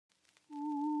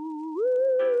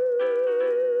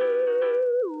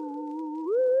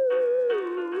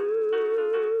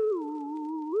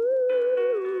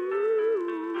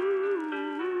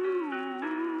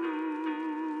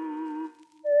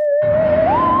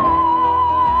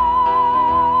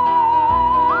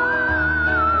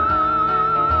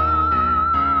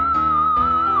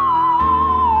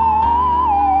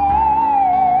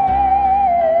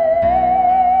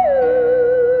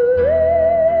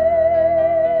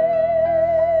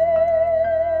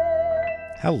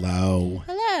Hello.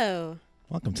 Hello.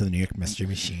 Welcome to the New York Mystery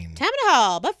Machine. Tammany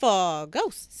Hall, but for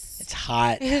ghosts. It's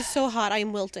hot. It is so hot, I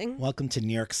am wilting. Welcome to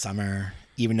New York summer,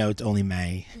 even though it's only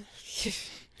May.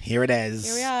 Here it is.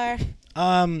 Here we are.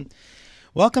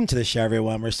 Welcome to the show,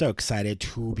 everyone. We're so excited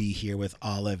to be here with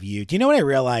all of you. Do you know what I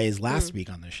realized last week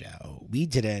on the show? We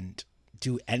didn't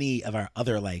do any of our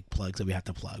other plugs that we have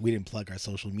to plug. We didn't plug our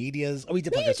social medias. Oh, we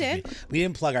did plug our social media. We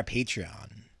didn't plug our Patreon.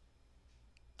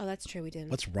 Oh, that's true. We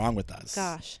didn't. What's wrong with us?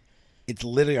 Gosh. It's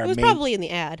literally our main... It was probably in the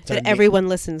ad that everyone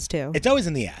listens to. It's always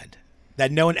in the ad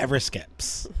that no one ever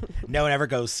skips. No one ever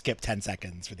goes skip 10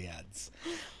 seconds for the ads.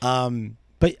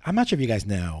 But I'm not sure if you guys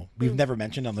know. We've never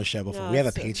mentioned on the show before. We have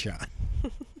a Patreon.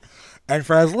 And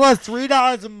for as low as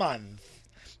 $3 a month,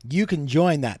 you can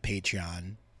join that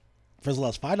Patreon. For as low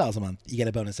as $5 a month, you get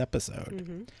a bonus episode.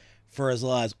 Mm-hmm. For as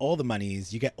low as all the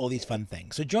monies, you get all these fun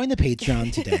things. So join the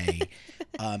Patreon today.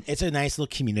 It's a nice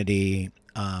little community.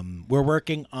 We're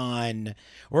working on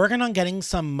getting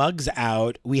some mugs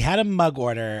out. We had a mug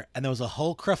order, and there was a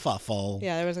whole kerfuffle.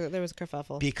 Yeah, there was a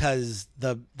kerfuffle because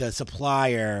the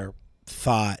supplier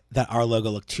thought that our logo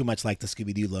looked too much like the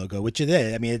Scooby-Doo logo, which it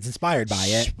is. I mean, it's inspired by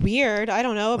it. Weird. I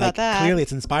don't know about that. Clearly,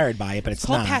 it's inspired by it, but it's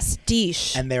not.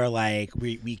 Pastiche. And they were like,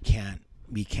 we can't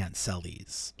sell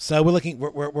these. So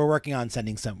we're working on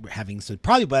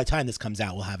probably by the time this comes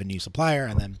out, we'll have a new supplier.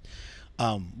 And then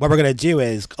what we're going to do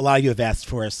is, a lot of you have asked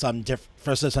for some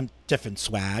different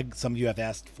swag. Some of you have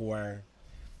asked for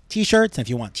t-shirts. And if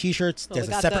you want t-shirts, there's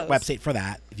a separate website for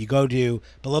that. If you go to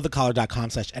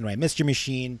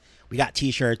belowthecollar.com/NYMysteryMachine, we got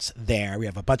t-shirts there. We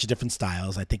have a bunch of different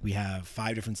styles. I think we have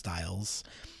 5 different styles,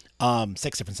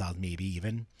 6 different styles, maybe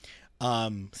even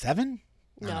 7.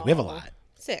 No, we have a lot.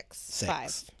 6.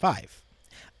 5.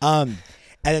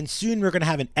 And then soon we're going to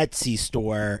have an Etsy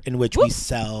store in which we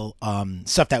sell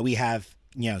stuff that we have,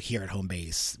 here at home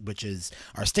base, which is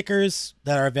our stickers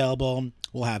that are available.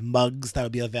 We'll have mugs that will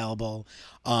be available.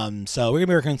 So we're going to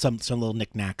be working on some little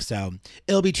knickknacks. So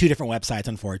it'll be 2 different websites,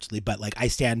 unfortunately. But I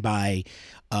stand by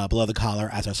Below the Collar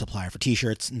as our supplier for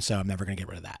t-shirts. And so I'm never going to get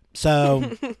rid of that.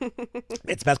 So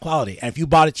it's best quality. And if you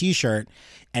bought a t-shirt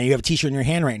and you have a t-shirt in your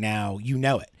hand right now, you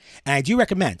know it. And I do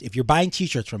recommend, if you're buying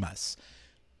t-shirts from us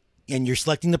and you're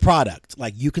selecting the product,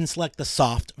 you can select the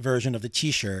soft version of the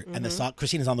t-shirt and the soft.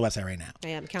 Christina's on the website right now. I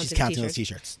am counting. She's counting those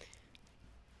t-shirts.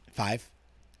 5.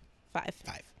 I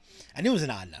knew it was an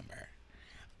odd number.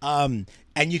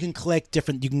 And you can click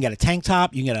different. You can get a tank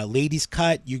top. You can get a ladies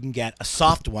cut. You can get a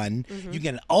soft one. Mm-hmm. You can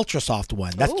get an ultra soft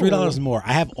one. That's $3 more.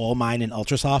 I have all mine in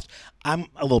ultra soft. I'm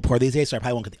a little poor these days, so I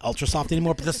probably won't get the ultra soft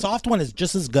anymore. But the soft one is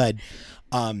just as good.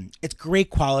 It's great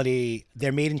quality.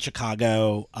 They're made in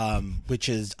Chicago, which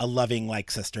is a loving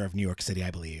sister of New York City,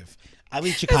 I believe. I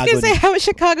leave Chicago. I was going to say, how is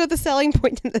Chicago the selling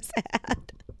point in this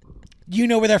ad? You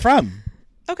know where they're from.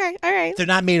 Okay, all right. They're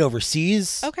not made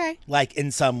overseas. Okay.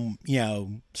 In some,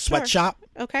 sweatshop.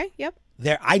 Okay, yep.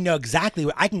 I know exactly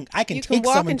what I can you take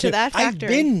walk someone into to that factory. I've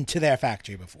been to their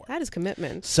factory before. That is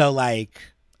commitment. So I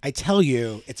tell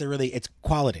you, it's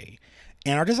quality.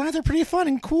 And our designs are pretty fun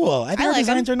and cool. I think our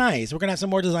designs are nice. We're going to have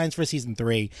some more designs for season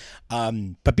 3.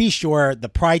 But be sure, the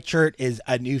Pride shirt is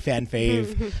a new fan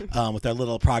fave with our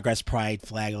little Progress Pride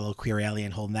flag, a little queer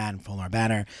alien holding that and holding our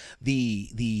banner.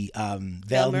 The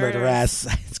Veiled Murderess,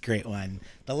 it's a great one.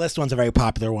 The List one's a very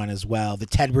popular one as well. The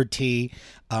Tedward tee.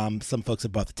 Some folks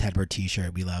have bought the Tedward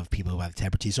t-shirt. We love people who buy the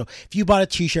Tedward tee. So if you bought a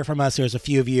t-shirt from us, there's a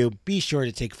few of you. Be sure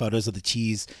to take photos of the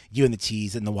tees, you and the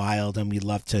tees in the wild, and we'd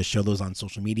love to show those on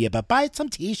social media. But buy some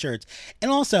t-shirts.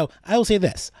 And also, I will say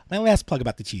this, my last plug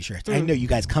about the t-shirts. I know you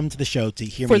guys come to the show to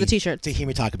hear the t-shirts, to hear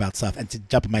me talk about stuff and to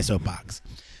jump in my soapbox.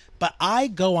 But I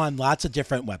go on lots of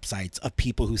different websites of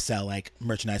people who sell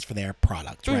merchandise for their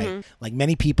products, right?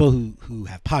 Many people who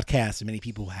have podcasts and many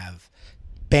people who have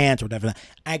bands or whatever.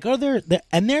 I go there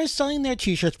and they're selling their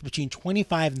t-shirts for between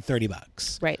 $25 and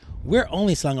 $30. Right. We're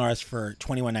only selling ours for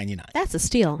 $21.99. That's a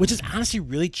steal. Which is honestly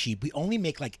really cheap. We only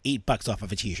make $8 off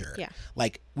of a t-shirt. Yeah.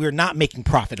 We're not making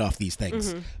profit off these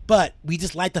things. But we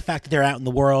just like the fact that they're out in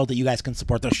the world, that you guys can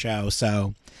support the show.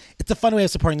 So it's a fun way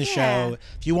of supporting the show.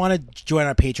 If you want to join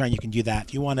our Patreon, you can do that.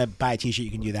 If you want to buy a t-shirt,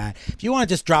 you can do that. If you want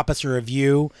to just drop us a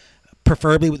review,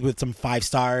 preferably with some 5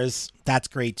 stars, that's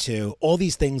great too. All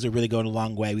these things are really going a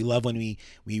long way. We love when we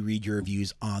read your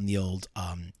reviews on the old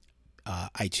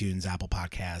iTunes, Apple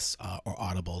Podcasts, or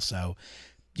Audible. So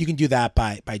you can do that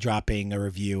by dropping a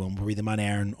review, and we'll read them on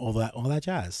air and all that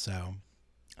jazz. So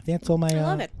I think that's all my. I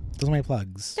love it. Those are my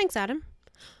plugs. Thanks, Adam.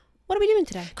 What are we doing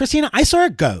today? Christina, I saw a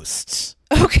ghost.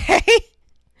 Okay.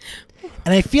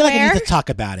 And I feel like I need to talk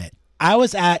about it. I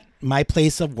was at my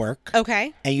place of work.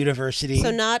 Okay. A university.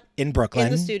 So not in Brooklyn.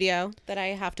 in the studio that I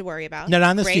have to worry about. No,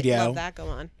 not in the Great, studio. Love that. Go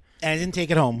on. And I didn't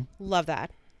take it home. Love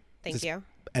that. Thank you.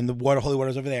 And the holy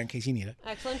water's over there in case you need it.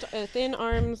 Excellent. Within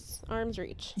arm's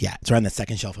reach. Yeah, it's around the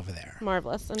second shelf over there.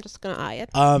 Marvelous. I'm just going to eye it.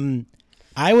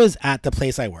 I was at the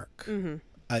place I work,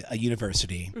 a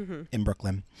university in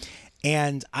Brooklyn,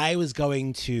 and I was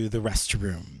going to the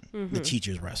restroom, the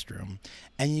teacher's restroom.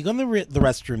 And you go in the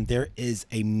restroom, there is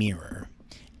a mirror.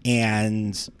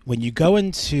 And when you go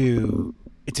into,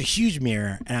 it's a huge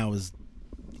mirror, and I was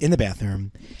in the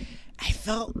bathroom, I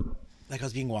felt like I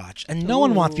was being watched. And no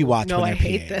one wants to be watched when they're I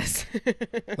hate peeing. this.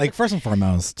 Like, first and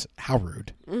foremost, how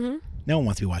rude. No one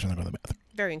wants to be watched when they go to the bathroom.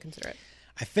 Very inconsiderate.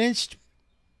 I finished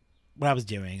what I was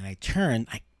doing, and I turned.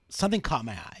 Something caught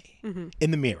my eye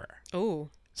in the mirror. Oh.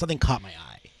 Something caught my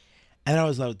eye, and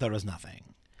I thought it was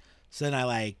nothing. So then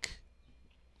I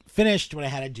finished what I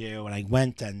had to do, and I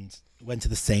went to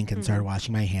the sink and started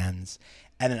washing my hands.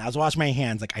 And then I was washing my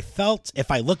hands. I felt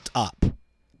if I looked up,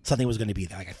 something was going to be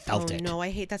there. I felt it. Oh no, I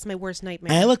hate that's my worst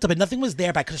nightmare. And I looked up, and nothing was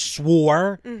there, but I could have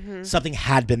swore something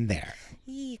had been there.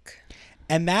 Eek.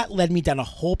 And that led me down a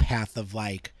whole path of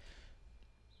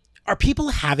are people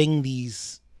having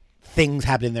these things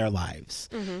happen in their lives?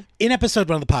 In episode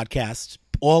 1 of the podcast,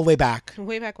 all the way back.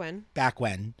 Way back when. Back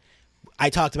when. I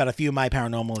talked about a few of my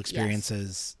paranormal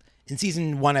experiences. Yes. In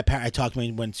season 1, I talked when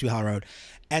we went to Hell Road.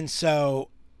 And so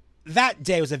that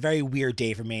day was a very weird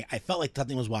day for me. I felt like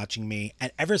something was watching me.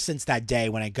 And ever since that day,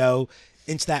 when I go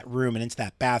into that room and into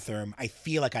that bathroom, I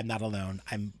feel like I'm not alone.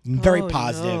 I'm very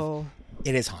positive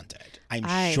it is haunted.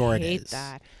 I'm sure it is. I hate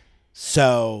that.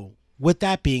 So with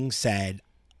that being said,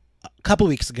 a couple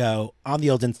weeks ago on the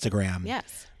old Instagram,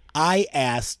 yes, I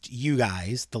asked you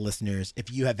guys, the listeners,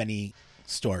 if you have any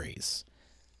stories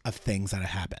of things that have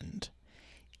happened.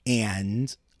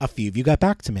 And a few of you got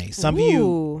back to me. Some of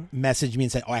you messaged me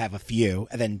and said, "Oh, I have a few,"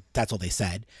 and then that's all they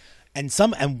said. And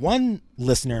one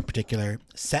listener in particular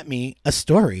sent me a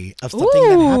story of something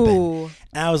that happened.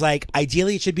 And I was like,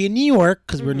 ideally it should be in New York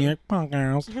because we're New York punk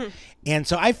girls. And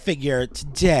so I figured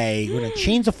today we're going to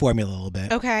change the formula a little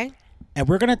bit. Okay. And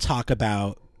we're going to talk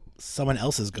about someone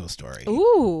else's ghost story.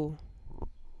 Ooh.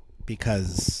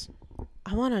 Because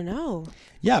I want to know.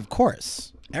 Yeah, of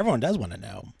course. Everyone does want to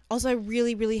know. Also, I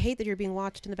really, really hate that you're being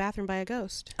watched in the bathroom by a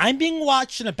ghost. I'm being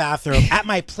watched in a bathroom at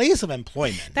my place of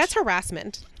employment. That's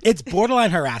harassment. It's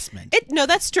borderline harassment. No,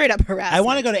 that's straight up harassment. I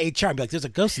want to go to HR and be like, there's a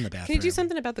ghost in the bathroom. Can you do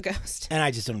something about the ghost? And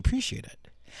I just don't appreciate it.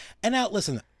 And now,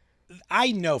 listen,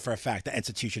 I know for a fact that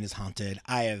institution is haunted.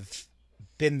 I have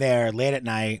been there late at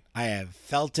night. I have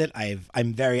felt it. I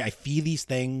feel these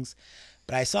things.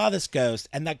 But I saw this ghost,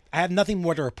 and I have nothing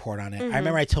more to report on it. I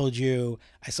remember I told you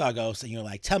I saw a ghost, and you were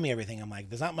like, tell me everything. I'm like,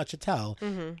 there's not much to tell.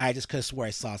 I just could have swore I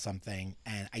saw something,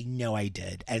 and I know I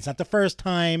did. And it's not the first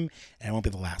time, and it won't be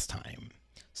the last time.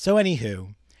 So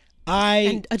anywho,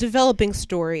 And a developing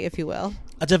story, if you will.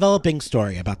 A developing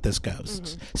story about this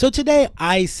ghost. So today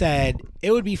I said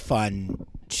it would be fun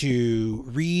to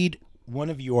read one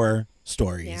of your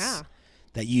stories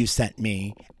that you sent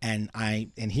me, and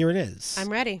here it is. I'm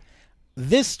ready.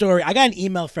 This story, I got an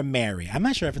email from Mary. I'm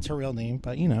not sure if it's her real name,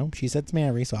 but she said it's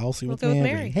Mary, so I'll see what's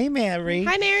Mary. Hey, Mary.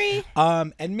 Hi, Mary.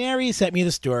 And Mary sent me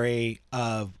the story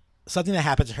of something that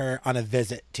happened to her on a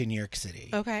visit to New York City.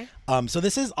 Okay. So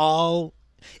this is all.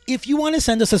 If you want to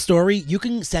send us a story, you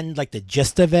can send the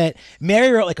gist of it.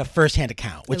 Mary wrote a first-hand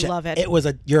account, which I love it.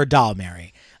 You're a doll,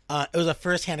 Mary. It was a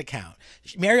first-hand account.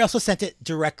 Mary also sent it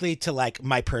directly to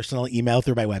my personal email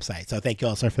through my website. So thank you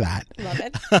also for that. Love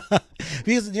it.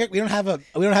 Because we have an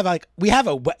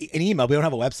email. We don't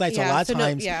have a website. So a lot of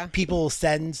times people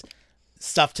send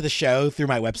stuff to the show through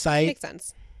my website. Makes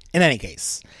sense. In any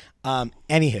case,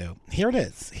 anywho, here it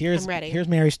is. I'm ready. Here's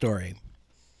Mary's story.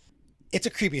 It's a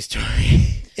creepy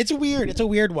story. It's weird. It's a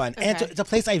weird one. Okay. And it's a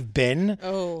place I've been.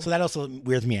 Oh. So that also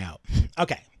weirds me out.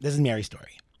 Okay. This is Mary's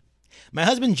story. My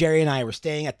husband, Jerry, and I were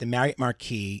staying at the Marriott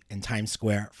Marquis in Times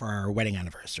Square for our wedding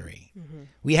anniversary.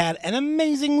 We had an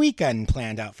amazing weekend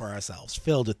planned out for ourselves,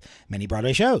 filled with many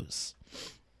Broadway shows.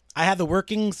 It had the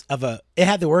workings of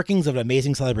an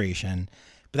amazing celebration,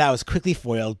 but that was quickly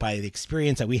foiled by the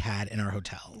experience that we had in our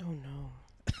hotel. Oh, no.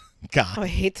 God. Oh, I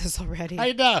hate this already.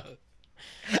 I know.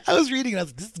 I was reading and I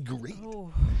was like, this is great.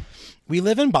 Oh. We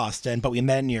live in Boston, but we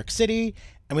met in New York City,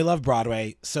 and we love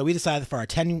Broadway. So we decided for our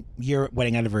 10-year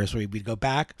wedding anniversary, we'd go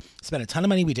back, spend a ton of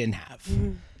money we didn't have.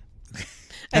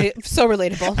 So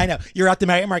relatable. I know. You're at the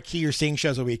Marriott Marquis, you're seeing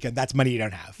shows a weekend. That's money you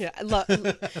don't have. Yeah,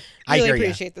 I really hear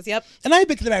appreciate this. Yep. And I've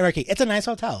been to the Marriott Marquis. It's a nice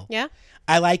hotel. Yeah.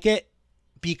 I like it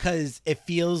because it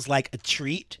feels like a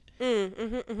treat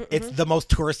It's the most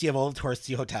touristy of all the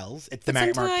touristy hotels. It's the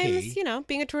Marriott Marquis.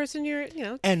 Being a tourist in your,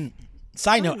 And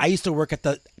side note, I used to work at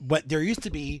there used to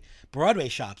be Broadway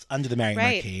shops under the Marriott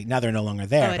Marquis. Now they're no longer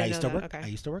there. But I used to work. Okay. I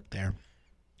used to work there.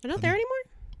 They're not there anymore?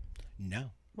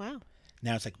 No. Wow.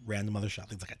 Now it's like random other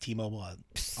shops. It's like a T-Mobile,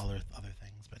 other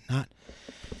things, but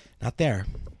not there.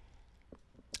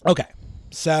 Okay,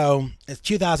 so it's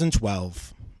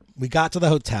 2012. We got to the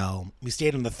hotel. We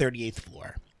stayed on the 38th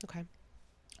floor. Okay.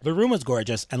 The room was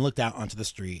gorgeous and looked out onto the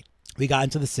street. We got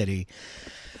into the city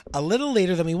a little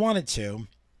later than we wanted to,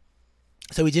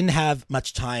 so we didn't have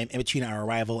much time in between our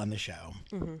arrival and the show.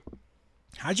 Mm-hmm.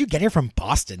 How'd you get here from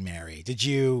Boston, Mary? Did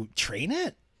you train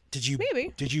it?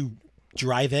 Maybe. Did you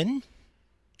drive in?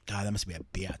 God, that must be a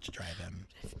bitch drive in.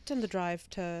 I've done the drive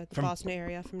to the Boston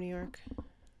area from New York.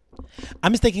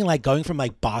 I'm just thinking like going from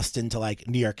like Boston to like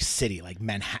New York City, like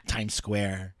Manhattan, Times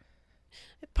Square.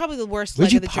 Probably the worst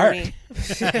leg of the journey.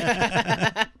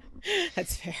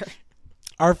 That's fair.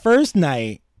 Our first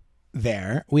night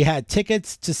there, we had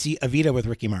tickets to see Evita with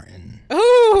Ricky Martin.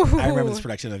 Oh, I remember this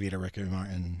production of Evita, Ricky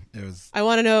Martin. It was. I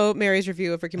want to know Mary's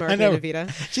review of Ricky Martin and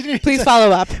Evita. Please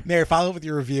follow up. Mary, follow up with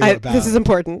your review about this is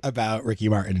important about Ricky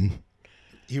Martin.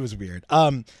 He was weird.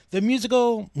 The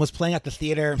musical was playing at the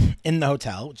theater in the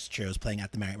hotel, which is true. It was playing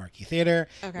at the Marriott Marquis Theater,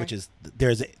 which is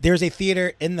there's a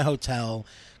theater in the hotel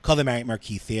called the Marriott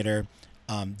Marquis Theater.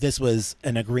 This was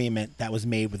an agreement that was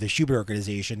made with the Schubert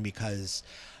Organization because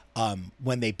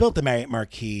when they built the Marriott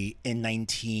Marquis it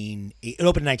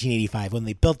opened in 1985. When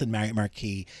they built the Marriott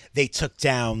Marquis, they took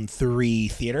down 3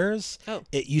 theaters. Oh.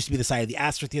 It used to be the site of the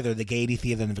Astor Theater, the Gaiety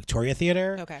Theater, and the Victoria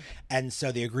Theater. Okay. And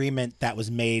so the agreement that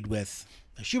was made with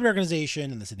the Schubert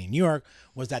Organization and the city of New York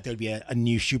was that there would be a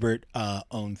new Schubert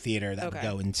owned theater that would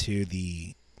go into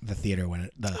the theater when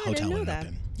the hotel would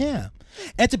open. Yeah.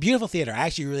 And it's a beautiful theater. I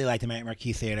actually really like the Marriott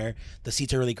Marquis Theater. The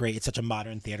seats are really great. It's such a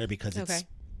modern theater because it's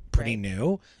pretty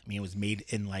new. I mean, it was made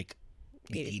in like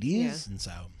the 80s. And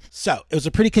so it was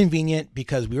a pretty convenient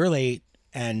because we were late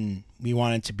and we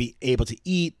wanted to be able to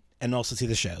eat and also see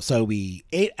the show. So we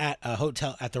ate at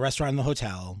the restaurant in the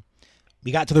hotel.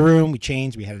 We got to the room, we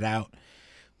changed, we headed out.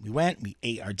 We went, we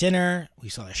ate our dinner, we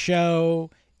saw the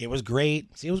show. It was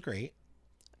great. See, it was great.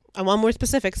 I want more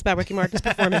specifics about Ricky Martin's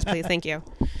performance, please. Thank you.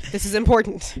 This is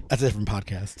important. That's a different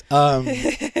podcast.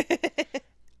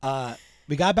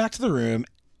 We got back to the room,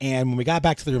 and when we got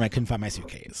back to the room, I couldn't find my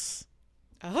suitcase.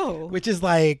 Oh. Which is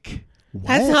like, what?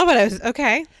 That's not what I was,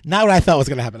 okay. Not what I thought was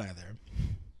going to happen either.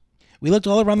 We looked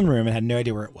all around the room and had no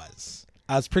idea where it was.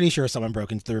 I was pretty sure someone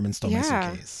broke into the room and stole my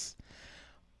suitcase.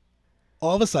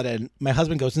 All of a sudden, my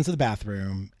husband goes into the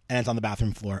bathroom, and it's on the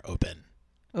bathroom floor open.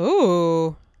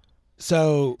 Ooh.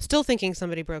 So still thinking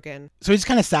somebody broke in. So we just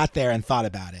kind of sat there and thought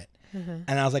about it. And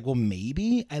I was like, well,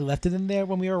 maybe I left it in there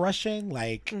when we were rushing.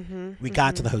 Like, we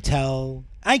got to the hotel.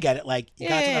 I get it. Like, you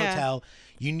got to the hotel.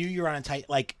 You knew you were on a tight...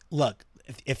 Like, look,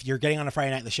 if you're getting on a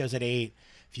Friday night, the show's at 8.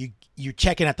 If you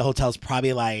check in at the hotel's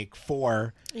probably like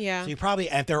 4. Yeah. So you probably...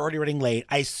 And if they're already running late,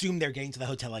 I assume they're getting to the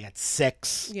hotel like at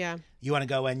 6. Yeah. You want to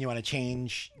go in, you want to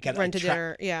change. Run to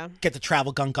dinner, yeah. Get the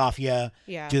travel gunk off you.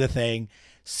 Yeah. Do the thing.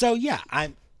 So, yeah,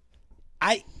 I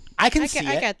can see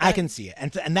it. I can see it.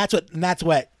 And that's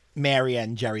what Mary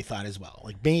and Jerry thought as well.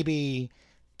 Like, maybe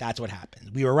that's what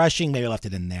happened. We were rushing. Maybe I left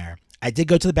it in there. I did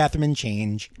go to the bathroom and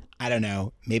change. I don't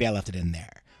know. Maybe I left it in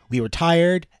there. We were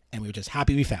tired, and we were just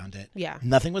happy we found it. Yeah.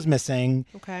 Nothing was missing.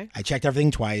 Okay. I checked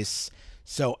everything twice.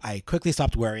 So I quickly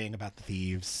stopped worrying about the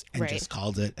thieves and just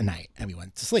called it a night, and we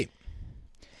went to sleep.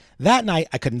 That night,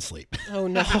 I couldn't sleep. Oh,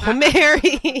 no.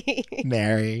 Mary.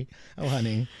 Mary. Oh,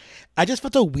 honey. I just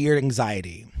felt a weird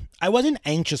anxiety. I wasn't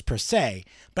anxious per se,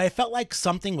 but I felt like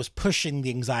something was pushing the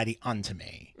anxiety onto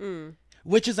me,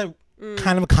 which is a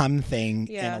kind of a common thing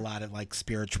in a lot of like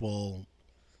spiritual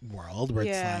world where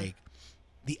it's like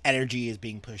the energy is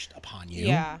being pushed upon you.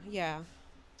 Yeah, yeah.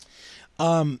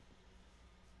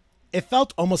 It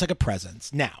felt almost like a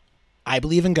presence. Now, I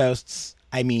believe in ghosts.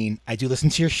 I mean, I do listen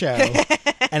to your show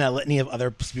and a litany of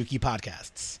other spooky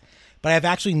podcasts. But I've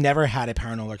actually never had a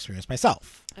paranormal experience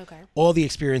myself. Okay. All the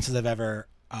experiences I've ever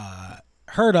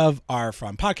heard of are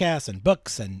from podcasts and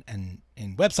books and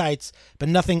websites, but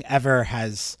nothing ever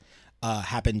has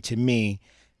happened to me.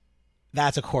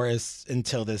 That's, of course,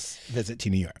 until this visit to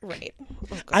New York. Right.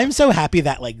 Oh, I'm so happy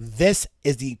that like this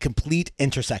is the complete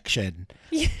intersection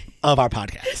of our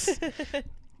podcast.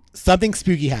 Something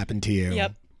spooky happened to you.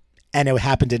 Yep. And it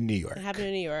happened in New York. It happened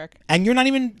in New York. And you're not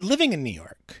even living in New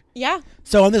York. Yeah.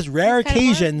 So on this rare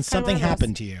occasion, something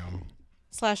happened to you.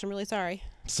 / I'm really sorry.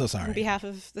 So sorry. On behalf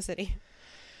of the city.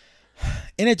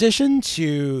 In addition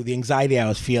to the anxiety I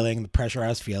was feeling, the pressure I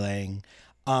was feeling,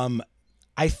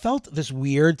 I I felt this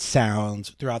weird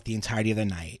sound throughout the entirety of the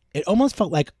night. It almost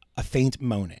felt like a faint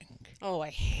moaning. Oh, I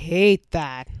hate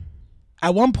that.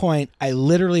 At one point, I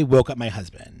literally woke up my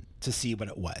husband to see what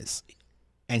it was.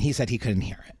 And he said he couldn't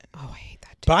hear it. Oh, I hate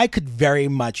that too. But I could very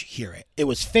much hear it. It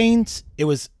was faint. It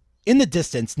was in the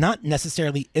distance, not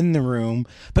necessarily in the room,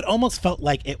 but almost felt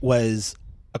like it was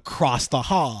across the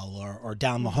hall or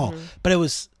down the hall. But it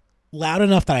was loud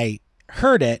enough that I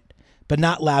heard it, but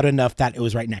not loud enough that it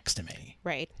was right next to me.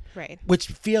 Right. Which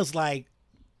feels like,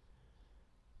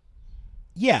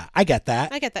 yeah, I get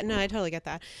that. I get that. No, I totally get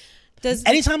that.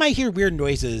 Anytime I hear weird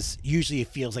noises, usually it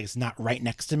feels like it's not right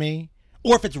next to me.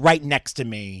 Or if it's right next to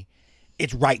me,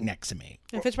 it's right next to me.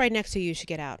 If it's right next to you, you should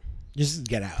get out. Just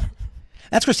get out.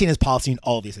 That's Christina's policy in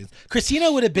all of these things.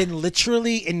 Christina would have been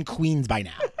literally in Queens by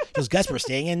now. She goes, guess we're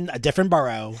staying in a different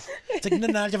borough. It's like, no,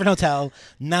 not a different hotel.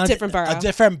 Different borough. A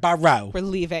different borough.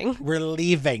 We're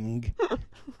leaving.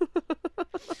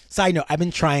 Side note, I've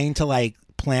been trying to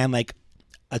plan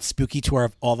a spooky tour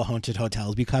of all the haunted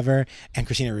hotels we cover, and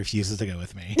Christina refuses to go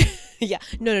with me. Yeah.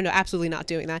 No, absolutely not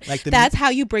doing that. That's how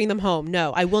you bring them home.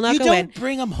 No, I will not go in. You don't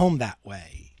bring them home that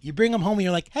way. You bring them home and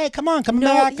you're like, hey, come on, come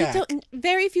back.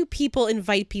 Very few people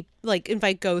invite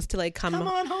ghosts to come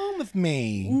on home with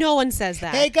me. No one says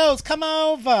that. Hey, ghosts, come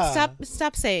over.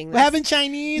 Stop saying that. We're having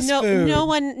Chinese food. No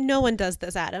one does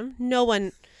this, Adam. No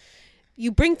one.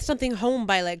 You bring something home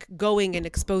by going and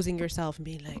exposing yourself and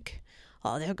being like,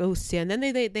 oh, there are ghosts here. And then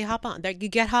they hop on. You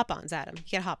get hop-ons, Adam. You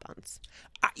get hop-ons.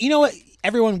 You know what,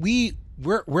 everyone?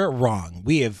 We're wrong.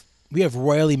 We have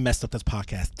royally messed up this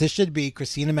podcast. This should be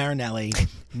Christina Marinelli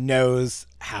knows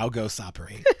how ghosts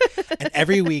operate. And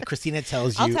every week, Christina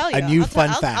tells you a new fun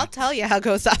fact. I'll tell you how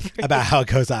ghosts operate. About how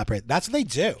ghosts operate. That's what they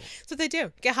do. That's what they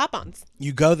do. Get hop-ons.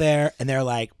 You go there, and they're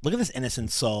like, look at this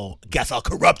innocent soul. Guess I'll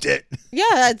corrupt it. Yeah,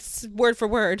 that's word for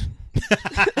word.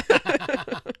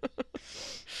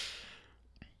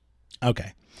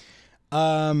 Okay.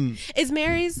 Does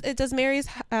Mary's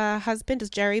husband, does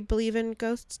Jerry believe in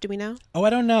ghosts? Do we know? Oh, I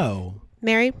don't know.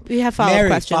 Mary, we have follow-up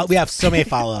questions. We have so many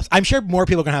follow-ups. I'm sure more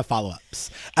people are going to have follow-ups.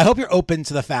 I hope you're open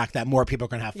to the fact that more people are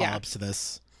going to have follow-ups to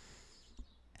this.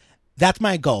 That's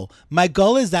my goal. My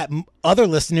goal is that other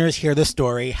listeners hear the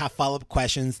story, have follow-up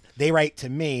questions. They write to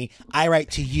me. I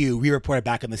write to you. We report it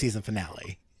back in the season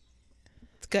finale.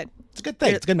 It's good. It's a good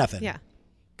thing. It's good nothing. Yeah.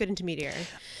 Good intermediary.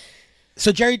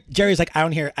 So Jerry's like, I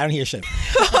don't hear shit.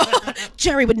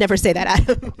 Jerry would never say that,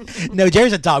 Adam. No,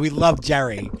 Jerry's a dog. We love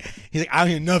Jerry. He's like, I don't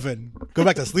hear nothing. Go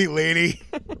back to sleep, lady.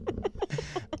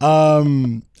 I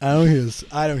don't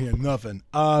hear nothing.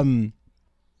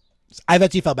 I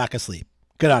bet you fell back asleep.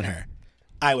 Good on her.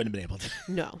 I wouldn't have been able to.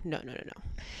 No.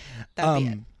 That'd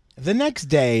be it. The next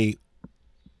day,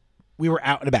 we were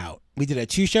out and about. We did a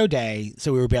 2-show day,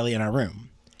 so we were barely in our room.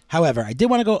 However, I did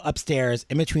want to go upstairs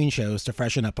in between shows to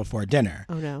freshen up before dinner.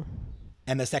 Oh, no.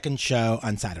 And the second show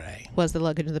on Saturday. Was the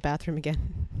luggage in the bathroom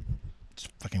again?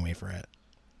 Just fucking wait for it.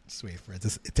 Just wait for it.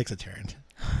 It takes a turn.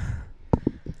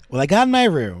 Well, I got in my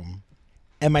room,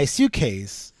 and my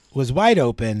suitcase was wide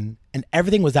open, and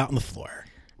everything was out on the floor.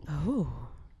 Oh.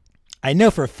 I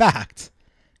know for a fact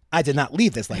I did not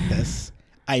leave this like this.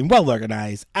 I am well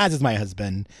organized, as is my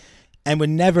husband, and would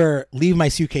never leave my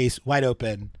suitcase wide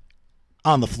open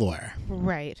on the floor.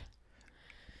 Right.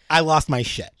 I lost my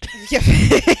shit.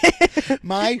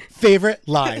 My favorite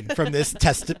line from this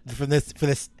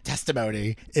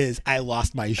testimony is I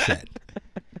lost my shit.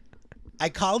 I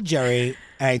called Jerry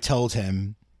and I told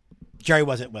him Jerry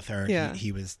wasn't with her. Yeah.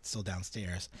 He was still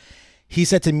downstairs. He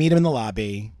said to meet him in the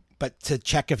lobby, but to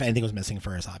check if anything was missing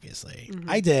first, obviously. Mm-hmm.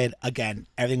 I did. Again,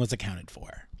 everything was accounted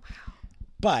for.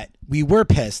 But we were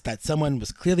pissed that someone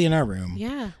was clearly in our room.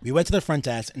 Yeah. We went to the front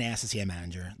desk and asked to see a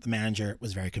manager. The manager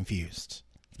was very confused.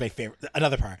 It's my favorite.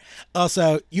 Another part.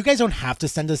 Also, you guys don't have to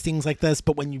send us things like this,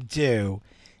 but when you do,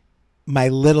 my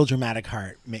little dramatic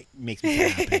heart makes me so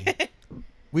happy.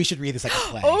 We should read this like a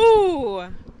play.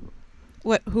 Oh.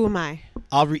 What? Who am I?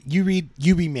 I'll read. You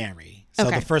read Mary. So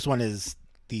okay. The first one is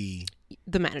the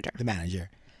manager. The manager.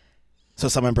 So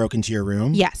someone broke into your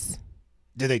room? Yes.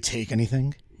 Did they take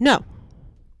anything? No.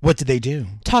 What did they do?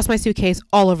 Toss my suitcase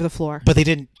all over the floor. But they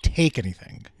didn't take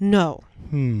anything? No.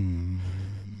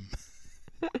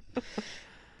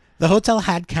 The hotel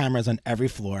had cameras on every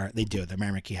floor. They do. The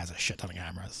Marquis has a shit ton of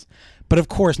cameras. But of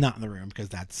course not in the room because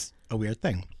that's a weird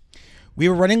thing. We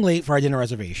were running late for our dinner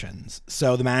reservations.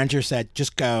 So the manager said,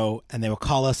 just go and they will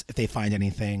call us if they find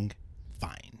anything.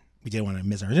 Fine. We didn't want to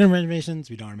miss our dinner reservations.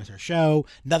 We don't want to miss our show.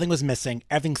 Nothing was missing.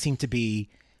 Everything seemed to be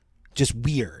just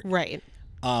weird. Right.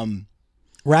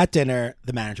 We're at dinner.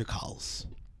 The manager calls.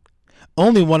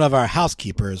 Only one of our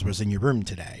housekeepers was in your room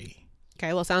today.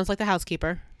 Okay, well, sounds like the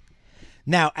housekeeper.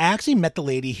 Now, I actually met the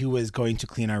lady who was going to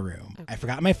clean our room. Okay. I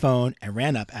forgot my phone and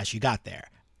ran up as she got there.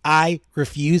 I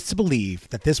refused to believe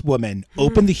that this woman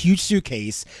opened the huge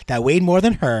suitcase that weighed more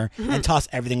than her and tossed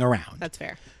everything around. That's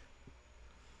fair.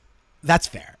 That's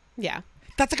fair. Yeah.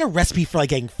 That's like a recipe for like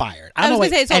getting fired. I don't know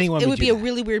why anyone would do that. It would be a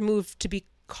really weird move to be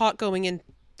caught going in,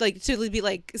 like to be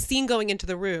like seen going into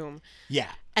the room.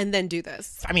 Yeah. And then do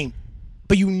this. I mean,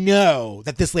 but you know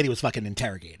that this lady was fucking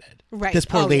interrogated. Right. This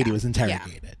poor lady was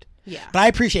interrogated. Yeah. But I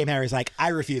appreciate Mary's like, I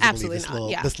refuse to Absolutely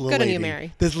believe this little Good lady. on you,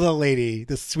 Mary. This little lady,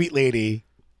 this sweet lady.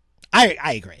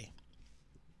 I agree.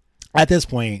 At this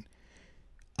point,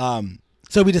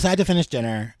 so we decided to finish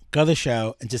dinner, go to the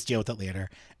show, and just deal with it later.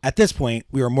 At this point,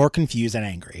 we were more confused and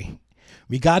angry.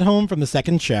 We got home from the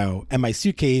second show, and my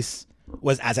suitcase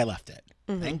was as I left it.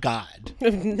 Thank God.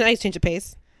 Nice change of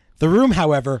pace. The room,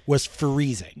 however, was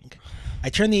freezing. I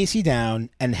turned the AC down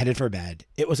and headed for bed.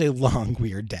 It was a long,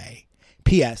 weird day.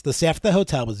 P.S. The staff at the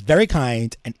hotel was very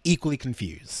kind and equally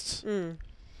confused.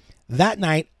 That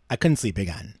night, I couldn't sleep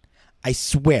again. I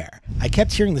swear, I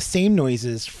kept hearing the same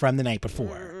noises from the night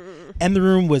before, and the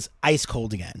room was ice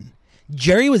cold again.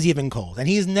 Jerry was even cold, and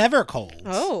he's never cold.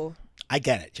 Oh. I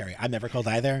get it, Jerry. I'm never cold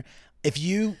either. If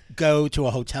you go to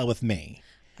a hotel with me,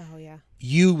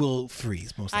 you will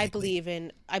freeze most likely.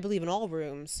 I believe in all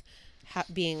rooms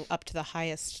being up to the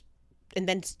highest, and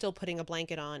then still putting a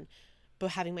blanket on,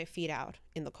 but having my feet out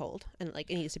in the cold, and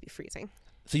like it needs to be freezing.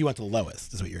 So you want the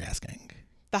lowest, is what you're asking?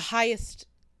 The highest.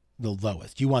 The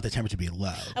lowest. You want the temperature to be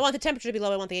low. I want the temperature to be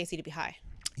low. I want the AC to be high.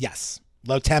 Yes.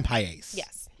 Low temp, high ace.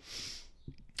 Yes.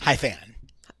 High fan.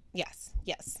 Yes.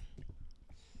 Yes.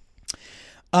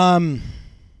 In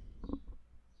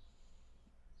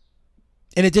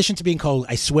addition to being cold,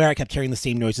 I swear I kept hearing the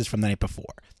same noises from the night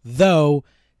before. Though,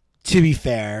 to be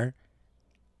fair,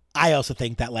 I also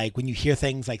think that like when you hear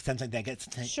things like something that gets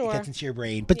into your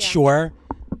brain. But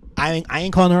I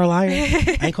ain't calling her a liar.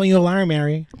 I ain't calling you a liar,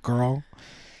 Mary, girl.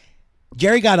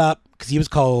 Jerry got up because he was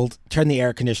cold, turned the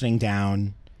air conditioning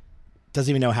down. Doesn't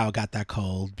even know how it got that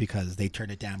cold because they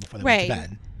turned it down before they went to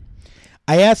bed.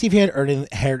 I asked if he had heard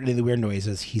any of the weird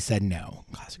noises. He said no.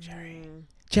 Classic Jerry.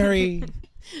 Jerry,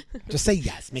 just say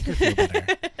yes. Make her feel better.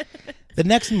 The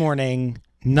next morning,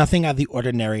 nothing out of the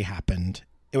ordinary happened.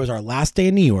 It was our last day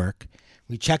in New York.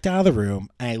 We checked out of the room,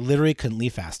 and I literally couldn't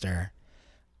leave faster.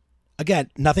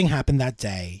 Again, nothing happened that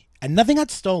day, and nothing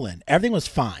got stolen. Everything was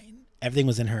fine. Everything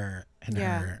was in her.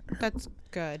 That's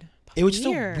good. It was just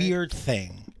a weird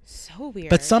thing. So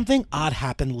weird. But something odd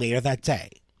happened later that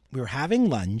day. We were having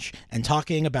lunch and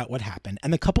talking about what happened,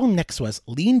 and the couple next to us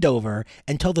leaned over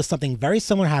and told us something very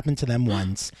similar happened to them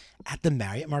once at the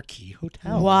Marriott Marquis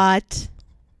Hotel. What?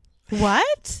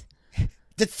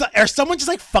 Are someone just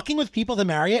like fucking with people at the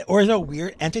Marriott, or is there a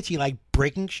weird entity like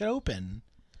breaking shit open?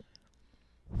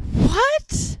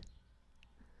 What?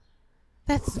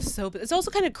 That's so. It's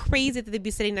also kind of crazy that they'd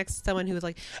be sitting next to someone who was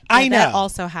like, I know that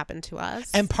also happened to us.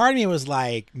 And part of me was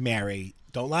like, Mary,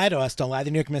 don't lie to us. Don't lie to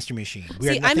the New York Mystery Machine.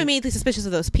 I'm immediately suspicious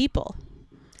of those people.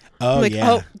 Oh, like,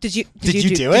 yeah. Oh, did you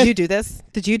do it? Did you do this?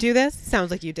 Did you do this?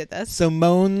 Sounds like you did this. So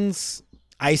moans,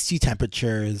 icy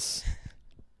temperatures,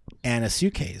 and a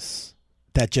suitcase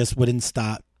that just wouldn't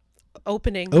stop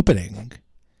opening.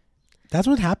 That's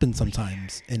what happens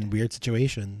sometimes in weird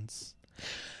situations.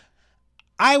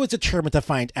 I was determined to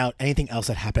find out anything else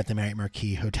that happened at the Marriott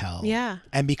Marquis Hotel. Yeah.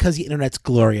 And because the internet's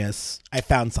glorious, I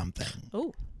found something.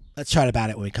 Oh. Let's chat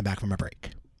about it when we come back from a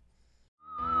break.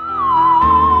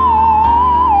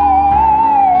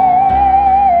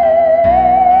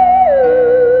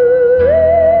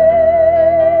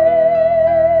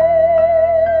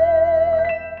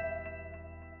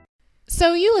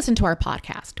 So you listen to our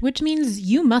podcast, which means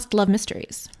you must love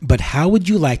mysteries. But how would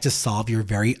you like to solve your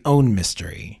very own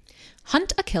mystery?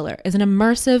 Hunt a Killer is an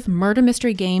immersive murder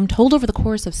mystery game told over the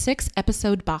course of 6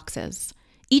 episode boxes.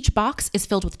 Each box is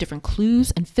filled with different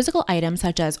clues and physical items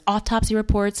such as autopsy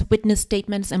reports, witness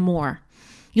statements, and more.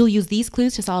 You'll use these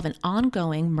clues to solve an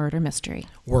ongoing murder mystery.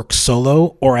 Work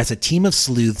solo or as a team of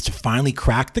sleuths to finally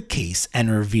crack the case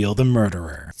and reveal the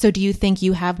murderer. So do you think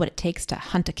you have what it takes to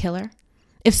hunt a killer?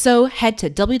 If so, head to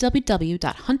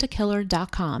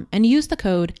www.huntakiller.com and use the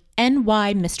code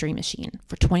NYMysteryMachine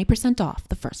for 20% off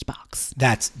the first box.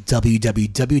 That's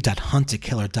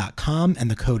www.huntakiller.com and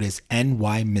the code is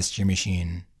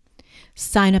NYMysteryMachine.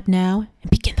 Sign up now and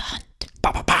begin the hunt.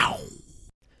 Bow, bow, bow.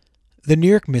 The New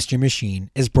York Mystery Machine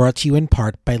is brought to you in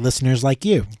part by listeners like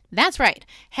you. That's right.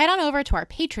 Head on over to our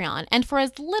Patreon, and for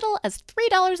as little as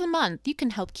 $3 a month, you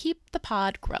can help keep the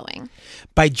pod growing.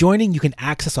 By joining, you can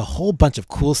access a whole bunch of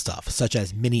cool stuff, such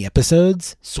as mini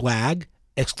episodes, swag,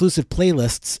 exclusive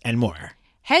playlists, and more.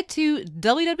 Head to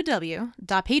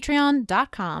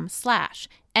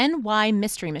www.patreon.com/NY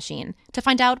Mystery Machine to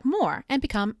find out more and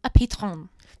become a patron.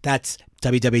 That's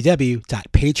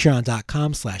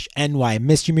www.patreon.com/NY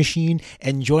Mystery Machine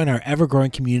and join our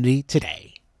ever-growing community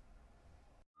today.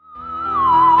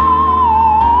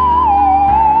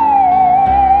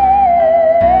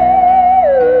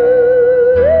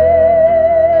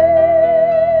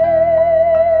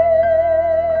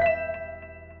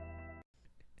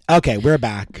 Okay, we're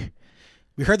back.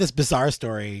 We heard this bizarre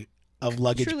story of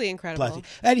luggage. Truly incredible.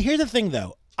 And here's the thing,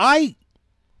 though.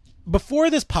 Before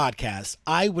this podcast,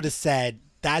 I would have said,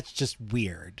 that's just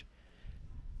weird.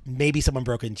 Maybe someone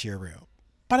broke into your room.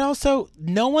 But also,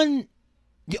 the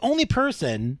only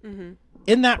person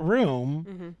in that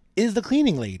room is the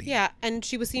cleaning lady. Yeah, and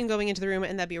she was seen going into the room,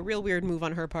 and that'd be a real weird move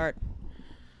on her part.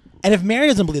 And if Mary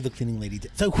doesn't believe the cleaning lady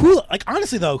did, so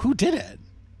honestly, though, who did it?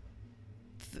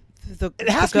 It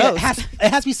has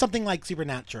to be something like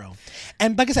supernatural.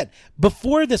 And like I said,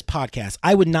 before this podcast,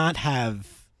 I would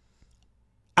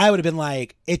have been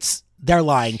like, they're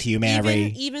lying to you,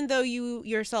 Mary. Even though you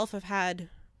yourself have had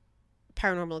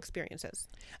paranormal experiences.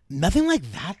 Nothing like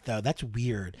that, though. That's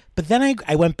weird. But then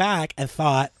I went back and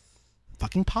thought,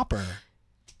 fucking Popper.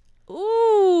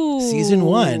 Ooh. Season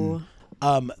 1.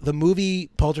 The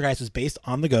movie Poltergeist was based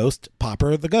on the ghost,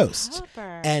 Popper the Ghost.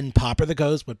 And Popper the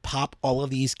Ghost would pop all of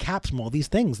these caps from all these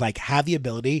things, like have the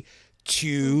ability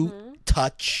to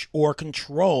touch or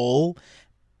control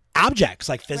objects,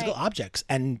 like physical objects.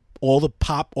 And all the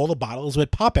bottles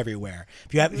would pop everywhere.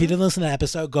 If you didn't listen to that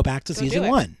episode, go back to season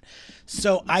 1.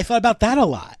 So I thought about that a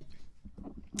lot.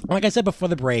 Like I said before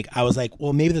the break, I was like,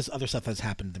 well, maybe there's other stuff that's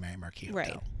happened at the Marriott Marquis Hotel.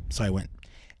 Right. So I went.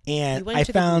 And I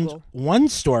found one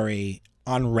story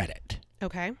on Reddit.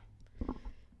 Okay.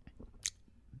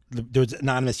 There was an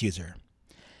anonymous user.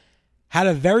 Had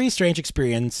a very strange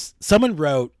experience. Someone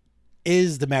wrote,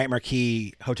 "Is the Marriott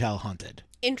Marquis Hotel haunted?"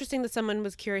 Interesting that someone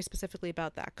was curious specifically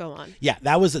about that. Go on. Yeah,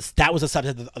 that was a subset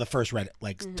of the first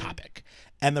Reddit topic.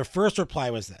 And the first reply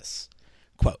was this,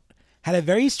 quote, "Had a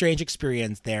very strange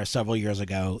experience there several years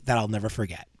ago that I'll never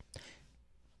forget.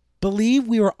 Believe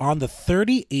we were on the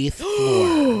 38th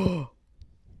floor."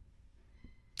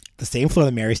 The same floor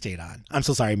that Mary stayed on. I'm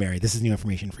so sorry, Mary. This is new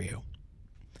information for you.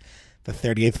 The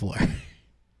 38th floor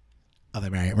of the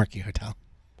Marriott Marquis Hotel.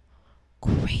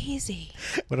 Crazy.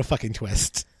 What a fucking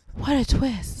twist. What a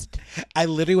twist. I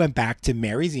literally went back to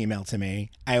Mary's email to me.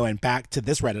 I went back to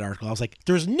this Reddit article. I was like,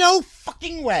 there's no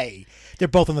fucking way. They're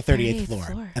both on the 38th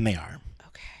floor. And they are.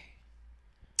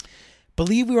 Okay.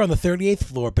 Believe we were on the 38th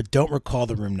floor, but don't recall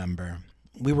the room number.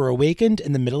 We were awakened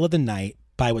in the middle of the night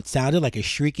by what sounded like a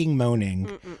shrieking,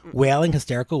 moaning, wailing,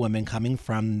 hysterical women coming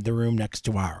from the room next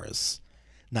to ours.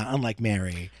 Not unlike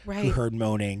Mary, who heard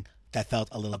moaning that felt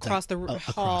a little across the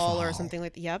hall or something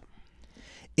like that. Yep.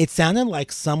 It sounded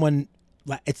like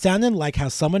how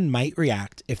someone might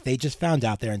react if they just found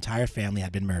out their entire family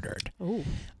had been murdered. Ooh.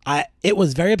 It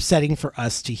was very upsetting for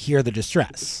us to hear the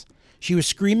distress. She was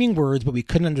screaming words, but we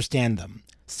couldn't understand them.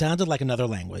 Sounded like another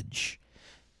language.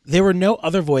 There were no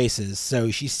other voices, so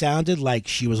she sounded like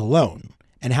she was alone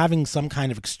and having some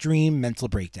kind of extreme mental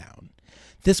breakdown.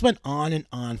 This went on and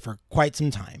on for quite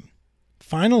some time.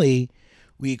 Finally,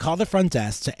 we called the front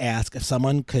desk to ask if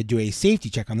someone could do a safety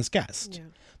check on this guest. Yeah.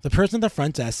 The person at the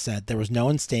front desk said there was no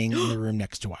one staying in the room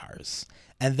next to ours.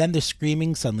 And then the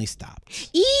screaming suddenly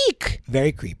stopped. Eek!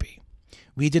 Very creepy.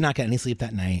 We did not get any sleep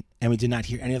that night, and we did not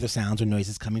hear any other sounds or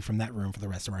noises coming from that room for the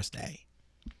rest of our stay.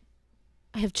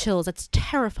 I have chills. That's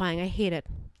terrifying. I hate it.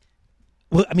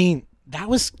 Well, I mean, there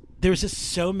was just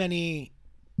so many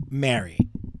Mary,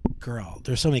 girl.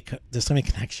 There's so many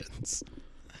connections.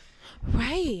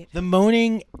 Right. The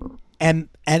moaning and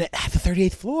at the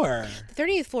 38th floor. The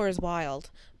 38th floor is wild.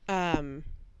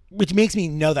 Which makes me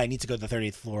know that I need to go to the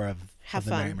 30th floor of the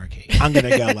Marriott Marquis. I'm going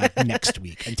to go next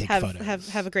week and take photos.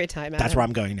 Have a great time. That's where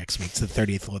I'm going next week, to the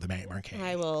 30th floor of the Marriott Marquis.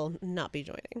 I will not be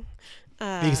joining.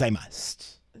 Because I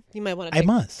must. You might want to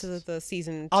take to the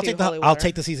season 2 holy water. I'll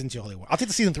take the season 2 holy water. I'll take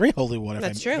the season 3 holy water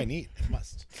if I need. I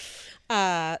must.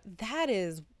 That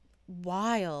is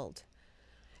wild.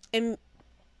 And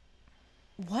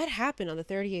what happened on the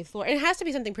 38th floor? And it has to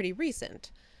be something pretty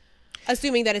recent.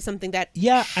 Assuming that it's something that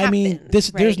happened, I mean,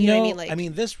 there's right? no, I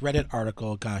mean, this Reddit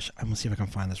article, gosh, I'm going to see if I can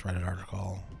find this Reddit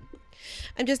article.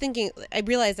 I'm just thinking, I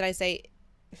realize that I say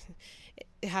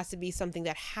it has to be something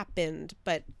that happened,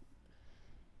 but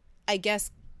I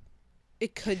guess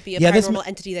it could be a paranormal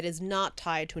entity that is not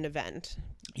tied to an event.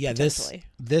 Yeah, this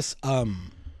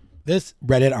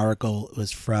Reddit article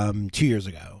was from 2 years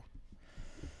ago.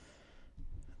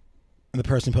 And the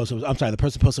person posted was, I'm sorry, the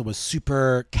person posted was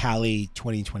Super Cali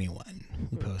 2021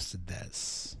 who posted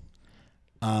this.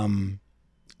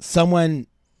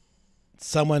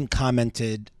 Someone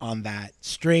commented on that.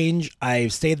 Strange.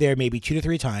 I've stayed there maybe 2 to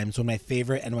 3 times. One of my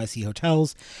favorite NYC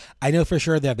hotels. I know for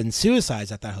sure there have been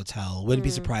suicides at that hotel. Wouldn't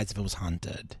be surprised if it was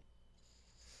haunted.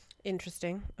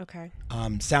 Interesting. Okay.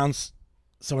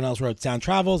 Someone else wrote sound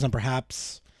travels and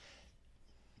perhaps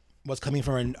was coming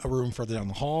from a room further down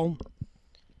the hall.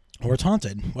 Or it's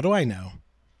haunted. What do I know?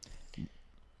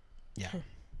 Yeah.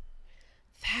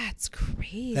 That's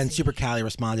crazy. Then Super Cali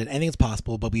responded, anything's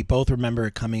possible, but we both remember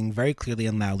it coming very clearly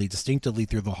and loudly, distinctively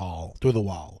through the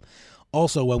wall.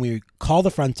 Also, when we called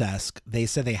the front desk, they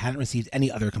said they hadn't received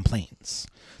any other complaints.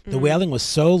 The wailing was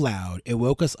so loud, it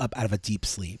woke us up out of a deep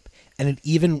sleep. And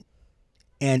even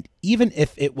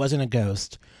if it wasn't a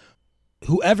ghost,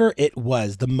 whoever it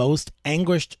was, the most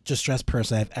anguished, distressed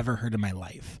person I've ever heard in my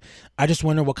life. I just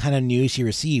wonder what kind of news she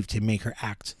received to make her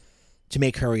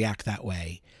react that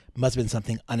way. Must have been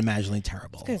something unimaginably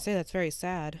terrible. I was going to say, that's very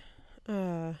sad.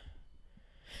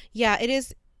 Yeah, it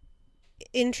is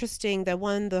interesting that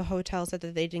the hotel said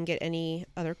that they didn't get any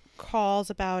other calls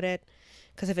about it.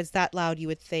 Because if it's that loud, you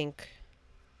would think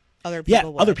other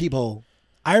people would. Other people.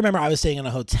 I remember I was staying in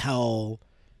a hotel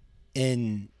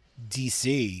in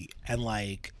DC and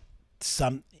like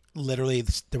literally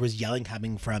there was yelling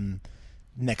coming from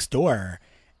next door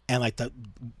and like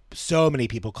so many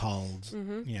people called,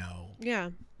 yeah,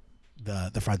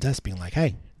 the front desk being like,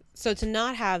 hey. So to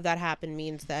not have that happen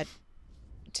means that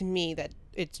to me that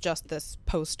it's just this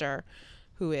poster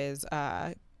who is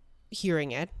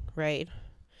hearing it, right?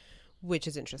 Which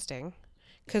is interesting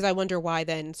because I wonder why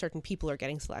then certain people are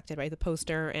getting selected, right? The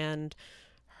poster and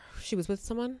she was with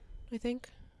someone, I think.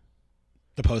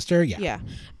 The poster, yeah. Yeah.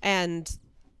 And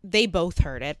they both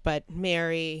heard it, but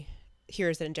Mary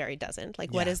hears it and Jerry doesn't.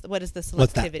 Like, what is the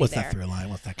selectivity what's there? That through line?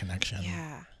 What's that connection?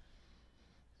 Yeah.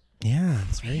 Yeah,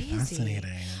 it's very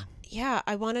fascinating. Yeah,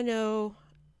 I want to know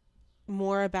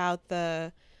more about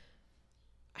the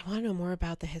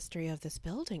history of this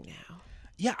building now.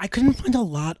 Yeah, I couldn't find a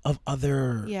lot of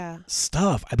other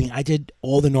stuff. I mean, I did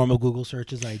all the normal Google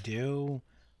searches I do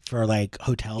for like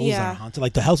hotels that are haunted.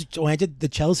 Like when I did the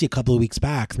Chelsea a couple of weeks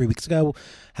back, 3 weeks ago,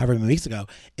 however many weeks ago,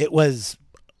 it was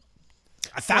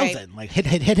 1,000. Right. Like hit.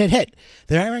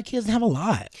 The Marquis doesn't have a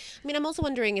lot. I mean, I'm also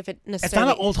wondering if it's not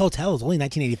an old hotel. It's only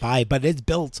 1985, but it's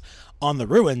built on the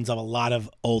ruins of a lot of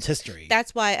old history.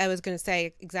 That's why I was going to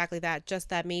say exactly that. Just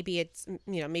that maybe it's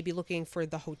maybe looking for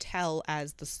the hotel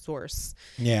as the source.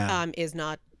 Yeah. Is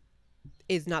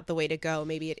not the way to go.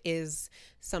 Maybe it is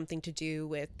something to do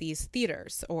with these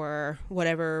theaters or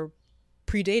whatever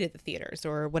predated the theaters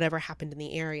or whatever happened in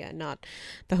the area, not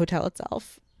the hotel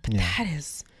itself. But that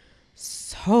is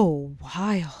so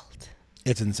wild.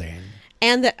 It's insane.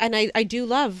 And I do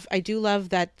love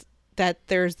that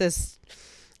there's this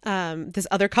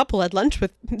other couple at lunch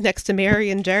next to Mary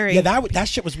and Jerry. Yeah, that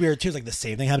shit was weird too. It's like the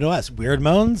same thing happened to us. Weird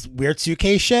moans, weird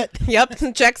suitcase shit.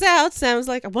 Yep, checks out. Sounds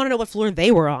like I want to know what floor they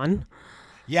were on.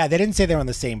 Yeah, they didn't say they were on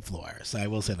the same floor, so I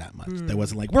will say that much. There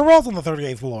wasn't like, we're all on the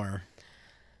 38th floor.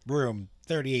 Room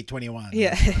 3821.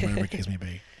 Yeah. Whatever the case may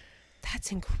be.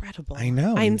 That's incredible. I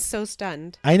know. I'm so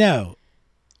stunned. I know.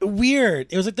 Weird.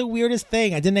 It was like the weirdest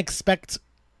thing. I didn't expect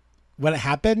what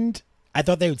happened. I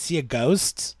thought they would see a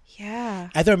ghost. Yeah.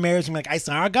 I thought Mary was like, I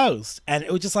saw a ghost. And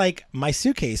it was just like, my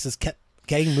suitcase just kept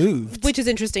getting moved. Which is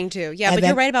interesting too. Yeah, and but then,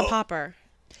 you're right about Popper.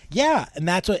 Yeah, and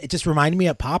that's what, it just reminded me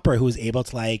of Popper, who was able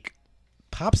to like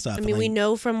pop stuff. I mean, we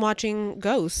know from watching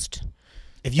Ghost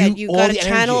if that you got to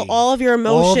channel all of your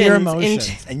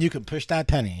emotions. And you can push that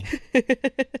penny.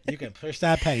 You can push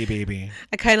that penny, baby.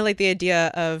 I kind of like the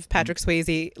idea of Patrick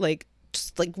Swayze, like,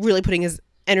 just like really putting his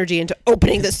energy into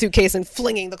opening the suitcase and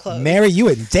flinging the clothes. Mary, you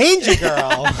in danger,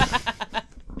 girl.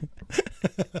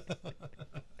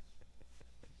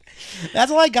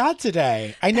 That's all I got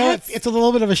today. I know it's a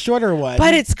little bit of a shorter one.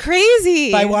 But it's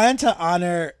crazy. But I wanted to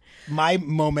honor my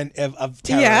moment of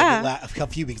terror a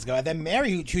few weeks ago. And then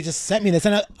Mary, who just sent me this.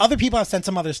 And other people have sent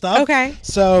some other stuff. Okay.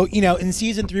 So, in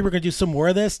season 3, we're going to do some more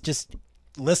of this. Just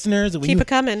listeners. Keep it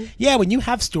coming. Yeah, when you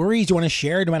have stories you want to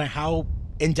share, no matter how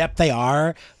in-depth they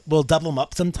are, we'll double them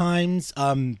up sometimes.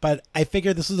 But I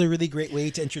figured this was a really great way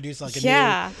to introduce like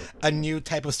a new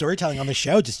type of storytelling on the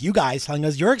show. Just you guys telling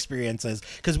us your experiences,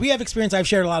 because we have experience. I've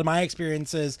shared a lot of my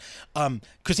experiences.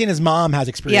 Christina's mom has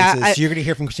experiences. So you're going to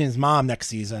hear from Christina's mom next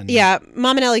season. Yeah,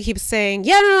 Mom and Ellie keeps saying,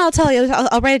 "Yeah, no, I'll tell you.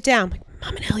 I'll write it down." I'm like,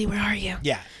 Mom and Ellie, where are you?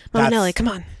 Yeah, Mom and Ellie, come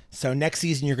on. So next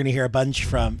season, you're going to hear a bunch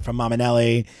from Mom and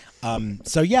Ellie.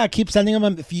 So yeah, keep sending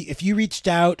them. If you reached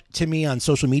out to me on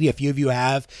social media, a few of you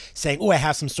have, saying, "Oh, I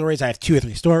have some stories. I have 2 or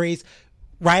 3 stories."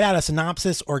 Write out a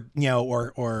synopsis, or leave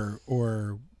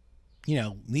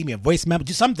me a voice memo.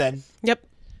 Do something. Yep.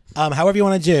 However you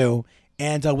want to do.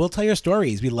 And we'll tell your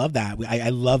stories. We love that. I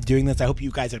love doing this. I hope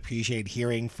you guys appreciate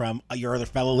hearing from your other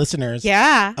fellow listeners.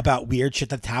 Yeah. About weird shit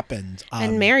that's happened.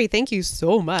 And Mary, thank you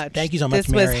so much. Thank you so much,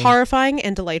 Mary. This was horrifying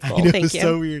and delightful. I know, thank it was you.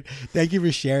 So weird. Thank you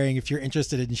for sharing. If you're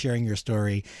interested in sharing your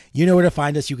story, you know where to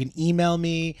find us. You can email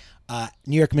me,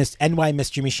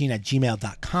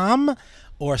 nymysterymachine@gmail.com,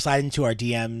 or slide into our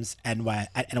DMs at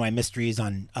NY Mysteries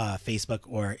on Facebook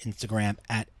or Instagram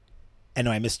at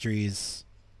NY Mysteries.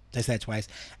 Did I say that twice?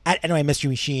 At NY Mystery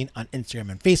Machine on Instagram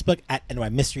and Facebook, at NY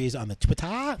Mysteries on the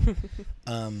Twitter.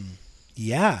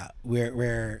 Yeah,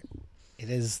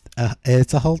 it's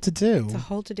a whole to do. It's a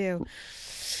whole to do.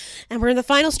 And we're in the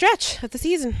final stretch of the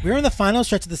season. We're in the final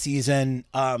stretch of the season.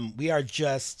 We are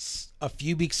just a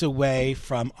few weeks away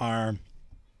from our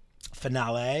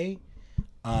finale.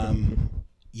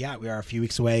 Yeah, we are a few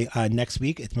weeks away. Next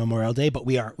week it's Memorial Day, but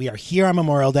we are here on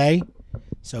Memorial Day.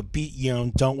 So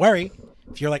don't worry.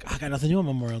 If you're like, I got nothing to do on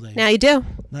Memorial Day. Now you do.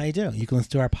 Now you do. You can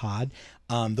listen to our pod.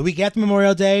 The week after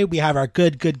Memorial Day, we have our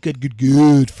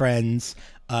good friends,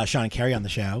 Sean and Carrie on the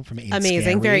show from Ain't Amazing.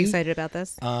 Scary. Very excited about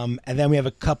this. And then we have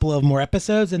a couple of more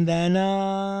episodes, and then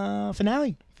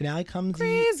finale. Finale comes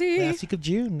Crazy. the last week of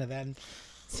June, and then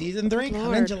season 3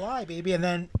 come in July, baby, and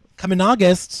then come in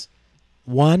August,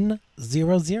 100,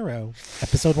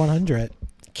 episode 100.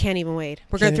 Can't even wait.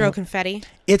 We're gonna throw confetti.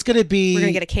 It's gonna be. We're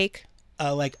gonna get a cake.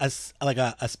 Like a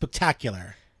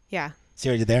spectacular. Yeah. See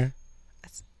what you did there? I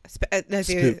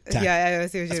see what you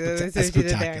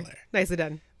did there. Nicely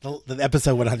done. The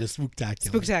episode 100 spooktacular.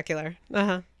 Spooktacular.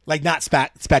 Uh-huh. Like not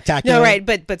spectacular. No, right,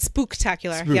 but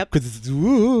spooktacular. Spook, yep. Because it's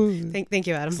ooh. Thank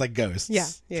you, Adam. It's like ghosts. Yeah.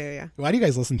 Why do you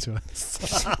guys listen to us?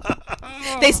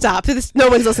 They stopped. No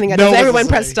one's listening. Everyone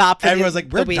pressed stop. Everyone's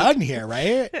like, we're done here,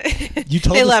 right?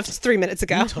 They left 3 minutes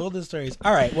ago. You told the stories.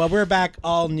 All right. Well, we're back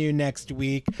all new next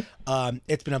week.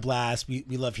 It's been a blast. We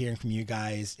love hearing from you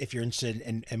guys. If you're interested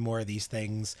in more of these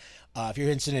things, if you're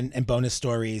interested in bonus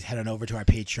stories, head on over to our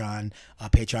Patreon,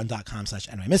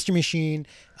 patreon.com/NY Mystery Machine.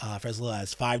 For as little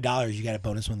as $5, you get a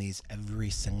bonus one of these every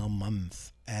single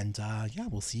month. And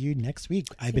we'll see you next week.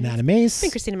 I've been Adam Mace.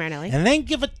 Been Christina Marinelli. And thank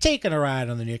you for taking a ride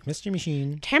on the New York Mystery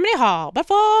Machine. Tammany Hall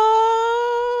before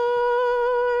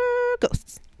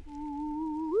ghosts.